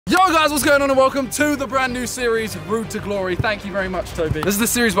Yo guys, what's going on and welcome to the brand new series, Ruud to Glory. Thank you very much, Toby. This is the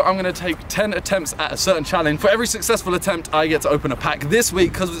series where I'm going to take 10 attempts at a certain challenge. For every successful attempt, I get to open a pack. This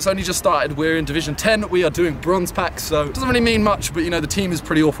week, because it's only just started, we're in Division 10. We are doing bronze packs, so it doesn't really mean much, but you know, the team is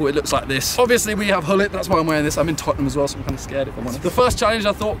pretty awful. It looks like this. Obviously, we have Ruud, that's why I'm wearing this. I'm in Tottenham as well, so I'm kind of scared if I'm honest. The first challenge,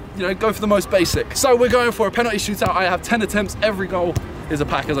 I thought, you know, go for the most basic. So we're going for a penalty shootout. I have 10 attempts. Every goal is a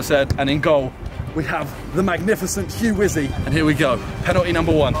pack, as I said, and in goal, we have the magnificent Hugh Wizzy. And here we go. Penalty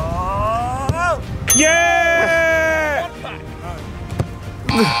number 1. Yeah!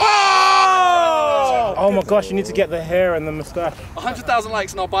 Oh! Oh my gosh, you need to get the hair and the moustache. 100,000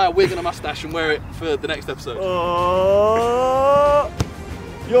 likes and I'll buy a wig and a mustache and wear it for the next episode. Oh!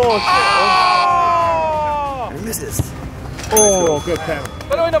 Your shit. Oh! And he misses. Oh, good pen.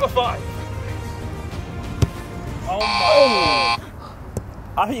 Penalty number 5. Oh my.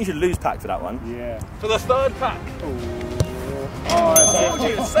 I think you should lose pack for that one. Yeah. For the third pack. Oh,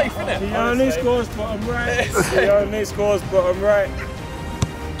 it's safe, isn't it? He only scores bottom right. He only scores bottom right.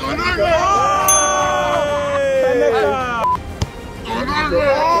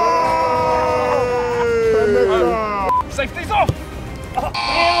 Safety's off!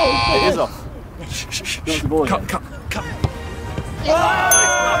 It is off. Cut.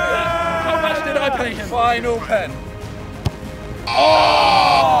 How much did I pay him? Final pen.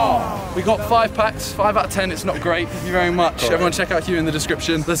 Oh! We got 5 packs, 5 out of 10. It's not great. Thank you very much. Everyone check out Hugh in the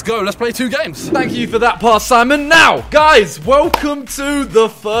description. Let's go. Let's play 2 games. Thank you for that pass, Simon. Now, guys, welcome to the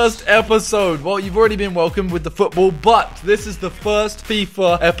first episode. Well, you've already been welcomed with the football, but this is the first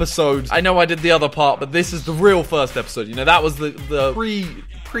FIFA episode. I know I did the other part, but this is the real first episode. You know, that was the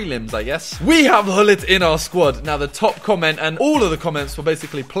prelims, I guess. We have Ruud in our squad. Now, the top comment and all of the comments were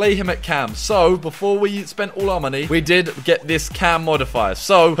basically play him at cam. So, before we spent all our money, we did get this cam modifier.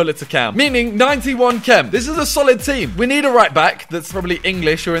 So, Ruud to cam. Meaning 91 chem. This is a solid team. We need a right back that's probably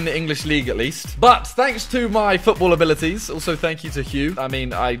English or in the English league at least. But thanks to my football abilities, also thank you to Hugh. I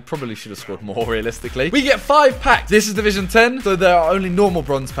mean, I probably should have scored more realistically. We get 5 packs. This is Division 10, so there are only normal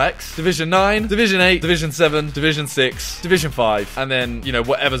bronze packs. Division 9, Division 8, Division 7, Division 6, Division 5, and then, you know,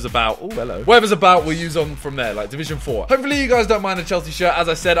 whatever's about. Oh, hello. Whatever's about, we'll use on from there, like Division 4. Hopefully you guys don't mind the Chelsea shirt. As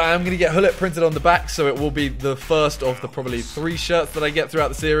I said, I am going to get Ruud printed on the back, so it will be the first of the probably 3 shirts that I get throughout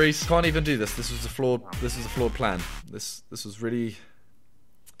the series. Can't even do this. This was a flawed plan. This was really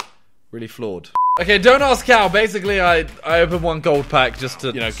flawed. Okay, don't ask how. Basically, I opened 1 gold pack just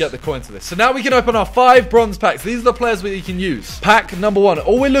to, you know, get the coins for this. So now we can open our 5 bronze packs. These are the players we can use. Pack number 1.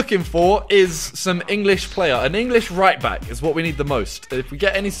 All we're looking for is some English player. An English right back is what we need the most. If we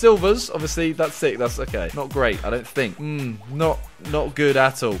get any silvers, obviously, that's sick. That's okay. Not great, I don't think. Not good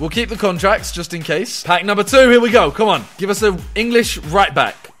at all. We'll keep the contracts just in case. Pack number 2. Here we go. Come on. Give us an English right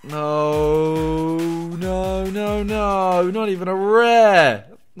back. No. Not even a rare.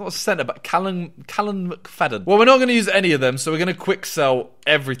 Not a centre back. Callan McFadden. Well, we're not going to use any of them, so we're going to quick sell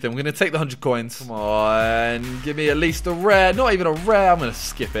everything. We're going to take the 100 coins. Come on. Give me at least a rare. Not even a rare. I'm going to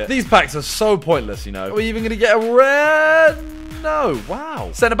skip it. These packs are so pointless, you know. Are we even going to get a rare? No.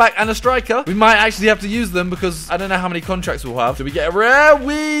 Wow. Centre back and a striker. We might actually have to use them because I don't know how many contracts we'll have. Do we get a rare?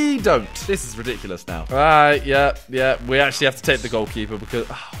 We don't. This is ridiculous now. All right. Yeah. We actually have to take the goalkeeper because...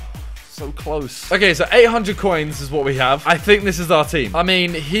 so close. Okay, so 800 coins is what we have. I think this is our team. I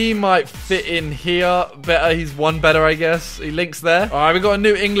mean, he might fit in here better. He's 1 better, I guess. He links there. All right, we got a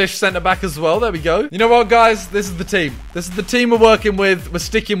new English centre-back as well. There we go. You know what, guys? This is the team. This is the team we're working with. We're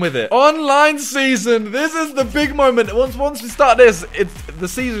sticking with it. Online season. This is the big moment. Once we start this, it's the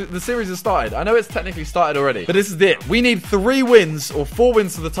series has started. I know it's technically started already, but this is it. We need 3 wins or 4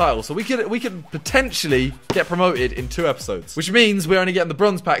 wins for the title. So we could potentially get promoted in 2 episodes, which means we're only getting the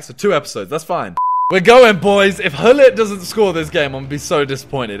bronze packs for 2 episodes. That's fine. We're going, boys. If Ruud doesn't score this game, I'm going to be so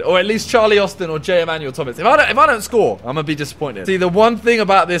disappointed. Or at least Charlie Austin or J. Emmanuel Thomas. If I don't score, I'm going to be disappointed. See, the one thing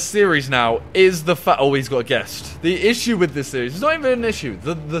about this series now is the fact... Oh, he's got a guest. The issue with this series is not even an issue.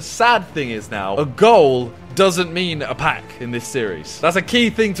 The sad thing is now, a goal doesn't mean a pack in this series. That's a key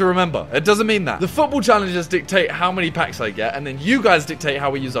thing to remember. It doesn't mean that. The football challenges dictate how many packs I get, and then you guys dictate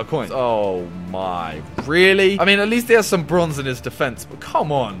how we use our coins. Oh my, really? I mean, at least he has some bronze in his defense, but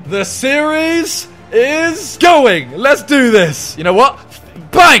come on. The series is going. Let's do this. You know what?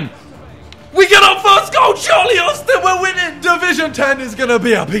 Bang! We get our first goal, Charlie Austin. We're winning. Division 10 is going to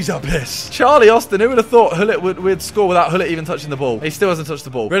be a piece of piss. Charlie Austin, who would have thought Ruud would score without Ruud even touching the ball? He still hasn't touched the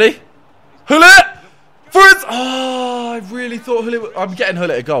ball. Ready? Ruud! For it! Oh, I really thought Ruud... I'm getting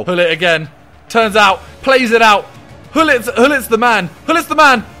Ruud a goal. Ruud again. Turns out. Plays it out. Ruud's the man. Ruud's the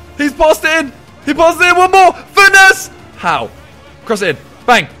man. He's passed it in. He passed it in. One more. Finesse. How? Cross it in.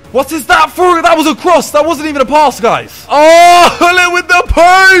 Bang. What is that for? That was a cross. That wasn't even a pass, guys. Oh, Ruud with the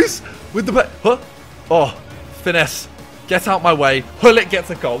with the huh? Oh, finesse. Get out my way. Hullet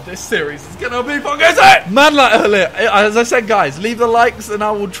gets a goal. This series is going to be fun. Man like Hullet. As I said, guys, leave the likes and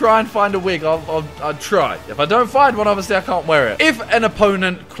I will try and find a wig. I'll try. If I don't find one, obviously I can't wear it. If an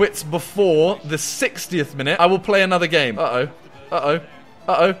opponent quits before the 60th minute, I will play another game. Uh-oh. Uh-oh.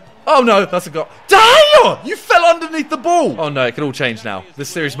 Uh-oh. Oh, no. That's a goal. Damn! You fell underneath the ball. Oh, no. It can all change now. This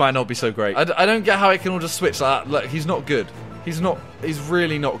series might not be so great. I don't get how it can all just switch like that. Look, he's not good. He's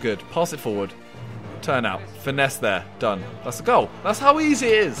really not good. Pass it forward. Turn out. Finesse there. Done. That's a goal. That's how easy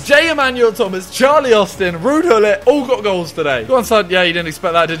it is. J. Emmanuel Thomas, Charlie Austin, Ruud Hullet, all got goals today. Go on, son. Yeah, you didn't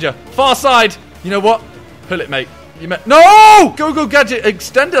expect that, did you? Far side. You know what? Hullet, mate. No! Go, gadget.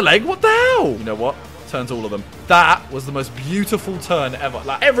 Extend a leg. What the hell? You know what? Turns all of them. That was the most beautiful turn ever.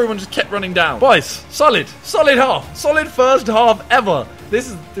 Like, everyone just kept running down. Boys, solid half. Solid first half ever.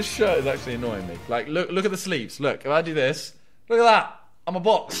 This shirt is actually annoying me. Like, look at the sleeves. Look, if I do this, look at that. I'm a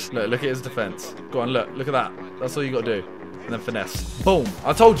box. Look at his defense. Go on, look at that. That's all you got to do. And then finesse. Boom.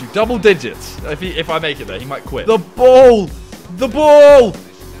 I told you, double digits. If I make it there, he might quit. The ball. Boom.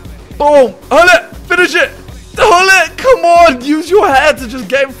 Hullet, finish it. Hullet, come on. Use your head to just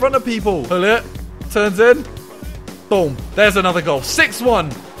get in front of people. Hullet turns in. Boom. There's another goal.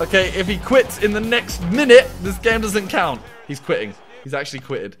 6-1. Okay, if he quits in the next minute, this game doesn't count. He's quitting. He's actually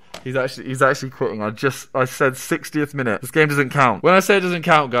quitted. He's actually quitting. I said 60th minute. This game doesn't count. When I say it doesn't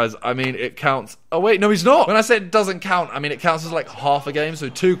count, guys, I mean it counts. Oh wait, no, he's not. When I say it doesn't count, I mean it counts as like half a game. So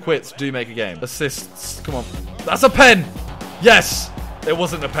 2 quits do make a game. Assists. Come on. That's a pen. Yes. It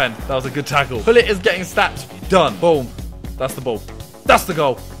wasn't a pen. That was a good tackle. Hullet is getting stats. Done. Boom. That's the ball. That's the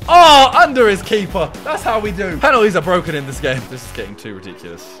goal. Oh, under his keeper. That's how we do. Penalties are broken in this game. This is getting too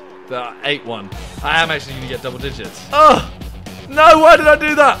ridiculous. 8-1. I am actually going to get double digits. Oh. No, why did I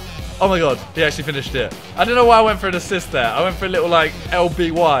do that? Oh my god, he actually finished it. I don't know why I went for an assist there. I went for a little like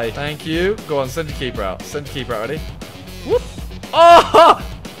LBY. Thank you. Go on, send your keeper out. Send your keeper out, ready? Whoop. Oh!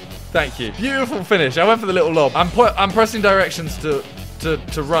 Thank you. Beautiful finish. I went for the little lob. I'm pressing directions to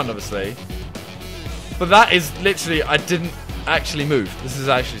run, obviously. But that is literally, I didn't actually move. This is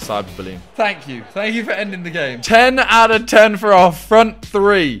actually cyberbullying. Thank you. Thank you for ending the game. 10 out of 10 for our front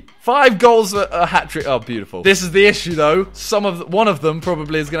 3. 5 goals, a hat-trick. Oh, beautiful. This is the issue, though. One of them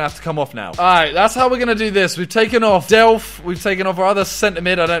probably is going to have to come off now. All right, that's how we're going to do this. We've taken off Delph. We've taken off our other centre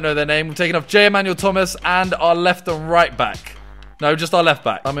mid. I don't know their name. We've taken off J. Emmanuel Thomas and our left and right back. No, just our left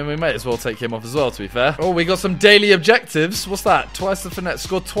back. I mean, we may as well take him off as well, to be fair. Oh, we got some daily objectives. What's that? Twice the finesse.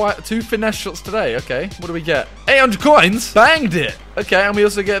 Scored 2 finesse shots today. Okay. What do we get? 800 coins. Banged it. Okay, and we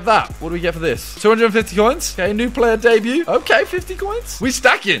also get that. What do we get for this? 250 coins. Okay, new player debut. Okay, 50 coins. We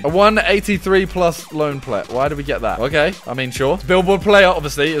stacking. A 183 plus loan player. Why do we get that? Okay, I mean, sure. It's Billboard player,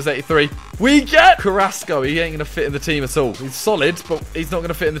 obviously. It was 83. We get Carrasco. He ain't going to fit in the team at all. He's solid, but he's not going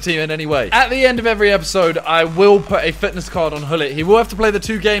to fit in the team in any way. At the end of every episode, I will put a fitness card on Hullet. He will have to play the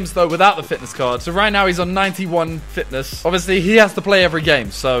 2 games, though, without the fitness card. So right now, he's on 91 fitness. Obviously, he has to play every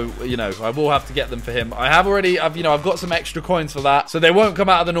game. So, you know, I will have to get them for him. I've got some extra coins for that. So they won't come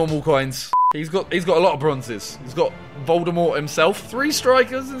out of the normal coins. He's got a lot of bronzes. He's got Voldemort himself. 3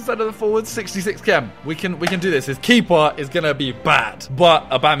 strikers instead of the forwards. 66 chem. We can do this. His keeper is gonna be bad. But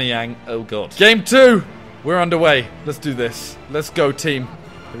Aubameyang, oh god. Game 2. We're underway. Let's do this. Let's go, team.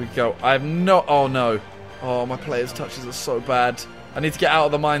 Here we go. I have no. Oh no. Oh, my player's touches are so bad. I need to get out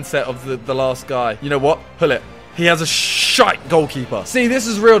of the mindset of the last guy. You know what? Hullet. He has a shite goalkeeper. See, this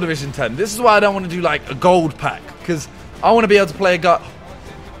is real Division 10. This is why I don't want to do like a gold pack, because I want to be able to play a guy.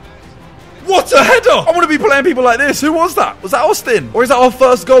 What a header! I want to be playing people like this. Who was that? Was that Austin? Or is that our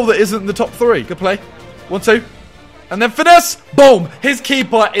first goal that isn't in the top 3? Good play. 1, 2. And then finesse. Boom. His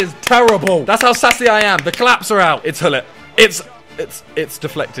keeper is terrible. That's how sassy I am. The claps are out. It's Hullet. It's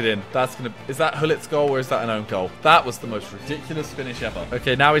deflected in. Is that Hullet's goal or is that an own goal? That was the most ridiculous finish ever.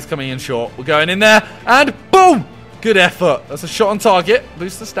 Okay, now he's coming in short. We're going in there and boom! Good effort. That's a shot on target.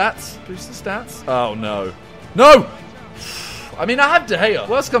 Boost the stats. Boost the stats. Oh no. No! I mean, I have De Gea.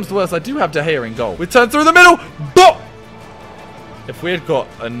 Worst comes to worst, I do have De Gea in goal. We turn through the middle. Bop! If we had got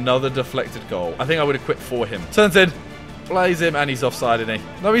another deflected goal, I think I would have quit for him. Turns in, plays him, and he's offside, isn't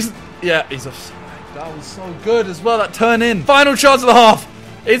he? No, he's offside. That was so good as well, that turn in. Final chance of the half.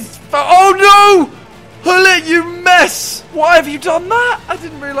 Oh no! Hullet, you mess! Why have you done that? I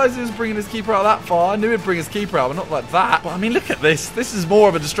didn't realise he was bringing his keeper out that far. I knew he'd bring his keeper out, but not like that. But I mean, look at this. This is more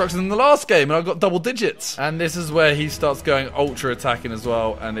of a destruction than the last game, and I've got double digits. And this is where he starts going ultra attacking as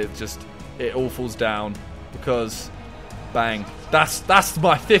well, and it all falls down because bang. That's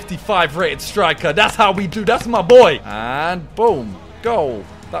my 55 rated striker. That's how we do. That's my boy. And boom, goal.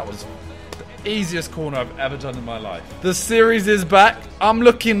 That was the easiest corner I've ever done in my life. The series is back. I'm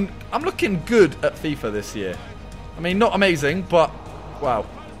looking I'm looking good at FIFA this year. I mean, not amazing, but wow.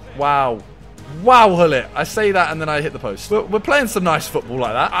 Wow. Wow, Hullet. I say that and then I hit the post. We're playing some nice football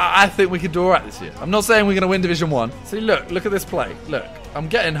like that. I think we can do all right this year. I'm not saying we're going to win Division 1. See, look at this play. Look. I'm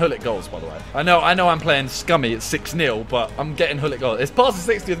getting Hullet goals, by the way. I know I'm playing scummy at 6-0, but I'm getting Hullet goals. It's past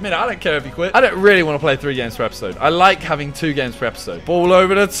the 60th minute. I don't care if you quit. I don't really want to play 3 games per episode. I like having 2 games per episode. Ball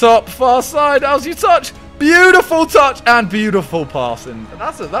over the top, far side. How's you touch? Beautiful touch and beautiful pass. And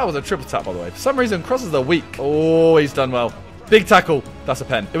that was a triple tap, by the way. For some reason, crosses are weak. Oh, he's done well. Big tackle. That's a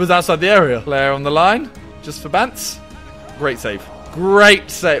pen. It was outside the area. Player on the line. Just for Bants. Great save.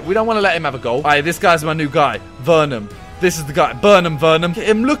 Great save. We don't want to let him have a goal. Aye, this guy's my new guy. Vernum. This is the guy. Burnham. Look at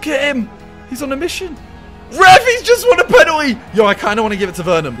him. Look at him. He's on a mission. Ref, he's just won a penalty. Yo, I kind of want to give it to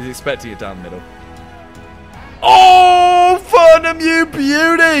Vernum. He's expecting it down the middle. Oh, Vernum, you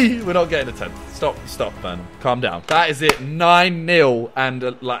beauty. We're not getting a 10th. Stop, Vernum. Calm down. That is it. 9-0 and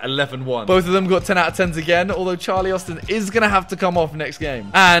like 11-1. Both of them got 10 out of 10s again, although Charlie Austin is going to have to come off next game.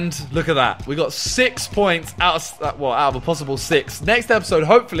 And look at that. We got 6 points out of a possible 6. Next episode,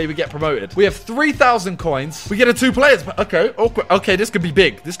 hopefully we get promoted. We have 3,000 coins. We get a 2 players. Okay, this could be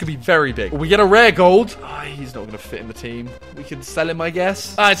big. This could be very big. We get a rare gold. Oh, he's not going to fit in the team. We can sell him, I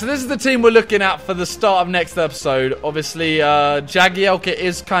guess. All right, so this is the team we're looking at for the start of next episode. Obviously, Jagielka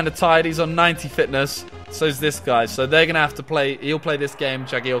is kind of tired. He's on 90 fitness. So is this guy. So they're going to have to play. He'll play this game.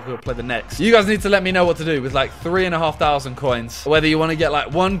 Jagielka will play the next. You guys need to let me know what to do with like 3,500 coins. Whether you want to get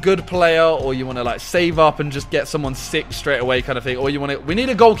like 1 good player or you want to like save up and just get someone sick straight away kind of thing. Or you want to... We need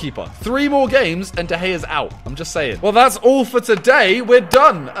a goalkeeper. 3 more games and De Gea's out. I'm just saying. Well, that's all for today. We're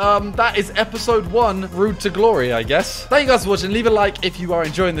done. That is episode 1. Ruud to glory, I guess. Thank you guys for watching. Leave a like if you are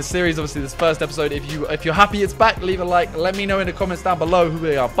enjoying this series. Obviously, this first episode. If you're happy it's back, leave a like. Let me know in the comments down below who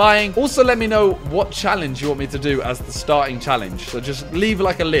we are buying. Also, let me know what challenge you want me to do as the starting challenge. So just leave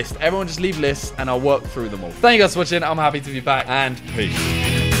like a list. Everyone just leave lists and I'll work through them all. Thank you guys for watching. I'm happy to be back and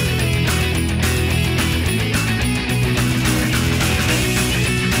peace.